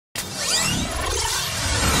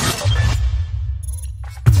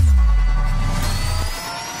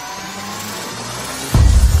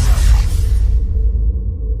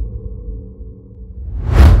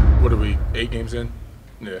games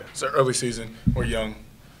in. Yeah, it's an early season. We're young.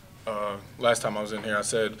 Last time I was in here, I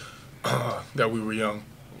said that we were young.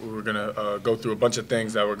 We were going to go through a bunch of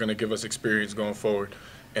things that were going to give us experience going forward.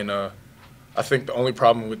 And I think the only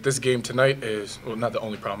problem with this game tonight is, well, not the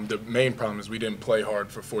only problem, the main problem is we didn't play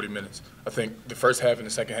hard for 40 minutes. I think the first half and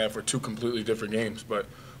the second half were two completely different games, but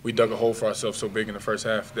we dug a hole for ourselves so big in the first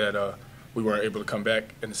half that we weren't able to come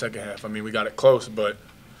back in the second half. I mean, we got it close, but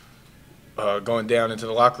going into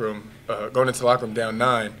the locker room down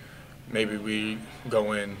 9, maybe we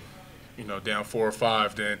go in, down 4 or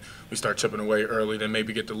 5, then we start chipping away early, then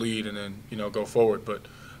maybe get the lead and then, go forward. But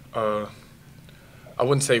I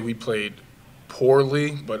wouldn't say we played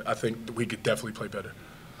poorly, but I think we could definitely play better.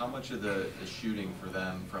 How much of the shooting for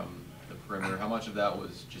them from the perimeter, how much of that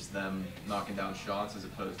was just them knocking down shots as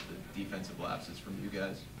opposed to the defensive lapses from you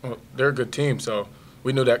guys? Well, they're a good team, so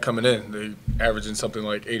we knew that coming in. They averaging something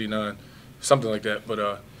like 89, something like that.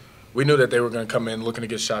 But we knew that they were going to come in looking to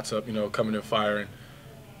get shots up, coming in firing.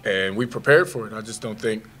 And we prepared for it. I just don't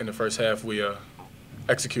think in the first half we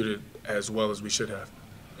executed as well as we should have.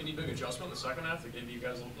 Any big adjustment in the second half that gave you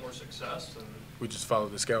guys a little more success? We just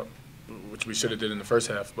followed the scout, which we should have did in the first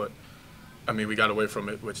half. But, I mean, we got away from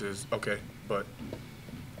it, which is okay. But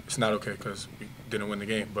it's not okay because we didn't win the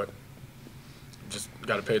game. But just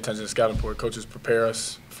got to pay attention to the scouting report. Coaches prepare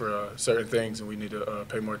us for certain things, and we need to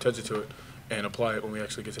pay more attention to it and apply it when we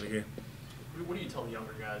actually get to the game. What do you tell the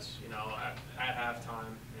younger guys, at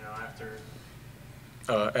halftime, after?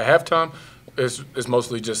 At halftime, it's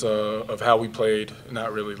mostly just of how we played.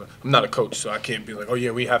 Not really. I'm not a coach, so I can't be like, oh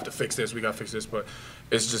yeah, we have to fix this, we got to fix this. But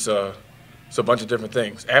it's just it's a bunch of different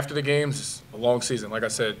things. After the games, it's a long season. Like I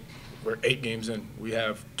said, we're 8 games in. We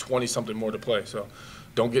have 20-something more to play. So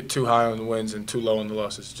don't get too high on the wins and too low on the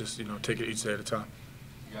losses. Just take it each day at a time.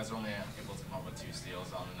 You guys are only able to come up with 2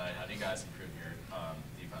 steals on the night. How do you guys improve your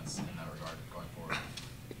defense in that regard going forward?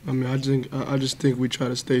 I mean, I just think we try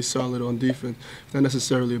to stay solid on defense. It's not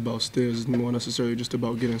necessarily about steals. It's more necessarily just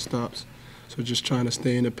about getting stops. So just trying to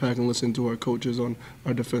stay in the pack and listen to our coaches on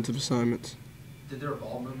our defensive assignments. Did there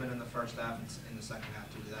ball movement in the first half and in the second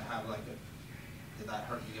half too? Did that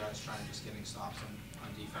hurt you guys trying to just getting stops on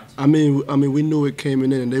defense? I mean, we knew it came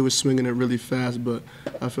in and they were swinging it really fast, but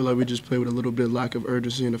I feel like we just played with a little bit of lack of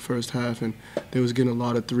urgency in the first half, and they was getting a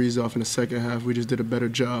lot of threes off in the second half. We just did a better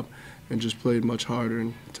job and just played much harder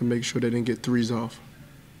and to make sure they didn't get threes off.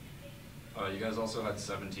 You guys also had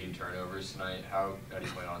 17 turnovers tonight. How do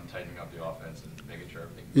you plan on tightening up the offense and making sure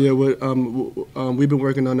everything? Yeah, we've been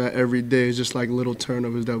working on that every day. It's just like little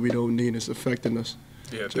turnovers that we don't need. It's affecting us.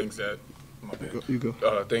 Yeah, things that you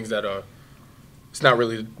go. Things that it's not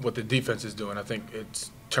really what the defense is doing. I think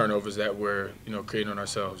it's turnovers that we're creating on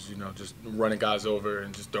ourselves. Just running guys over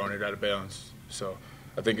and just throwing it out of bounds. So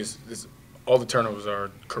I think it's all the turnovers are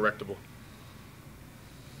correctable.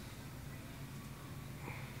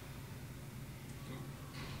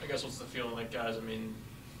 I guess what's the feeling like, guys? I mean,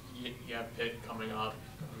 you have Pitt coming up.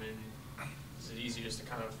 I mean, is it easy just to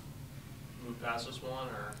kind of move past this one,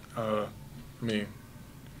 or? I mean,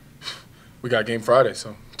 we got game Friday,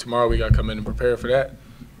 so tomorrow we got to come in and prepare for that.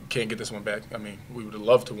 Can't get this one back. I mean, we would have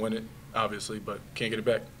loved to win it, obviously, but can't get it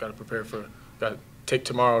back. Got to prepare got to take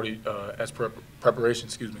tomorrow as preparation,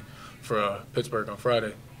 for Pittsburgh on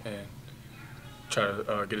Friday and try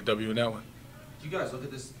to get a W in that one. Do you guys look at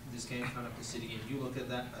this game coming up, the city game? Do you look at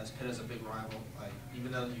that as Pitt as a big rival? Like,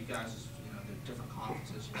 even though you guys, they're different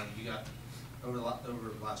conferences. You got over the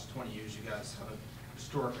last 20 years, you guys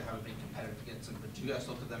historically haven't been competitive against them. But do you guys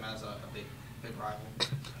look at them as a big rival?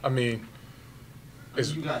 I mean,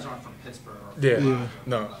 you guys aren't from Pittsburgh.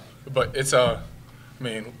 No, but it's I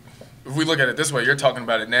mean, if we look at it this way, you're talking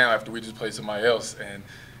about it now after we just played somebody else, and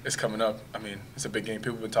it's coming up. I mean, it's a big game.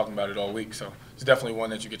 People have been talking about it all week, so it's definitely one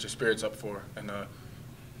that you get your spirits up for. And I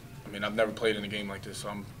mean, I've never played in a game like this, so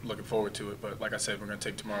I'm looking forward to it. But like I said, we're going to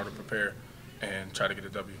take tomorrow to prepare and try to get a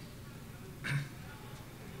W.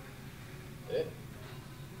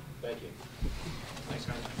 Thank you. Thanks,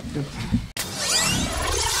 guys. Yep.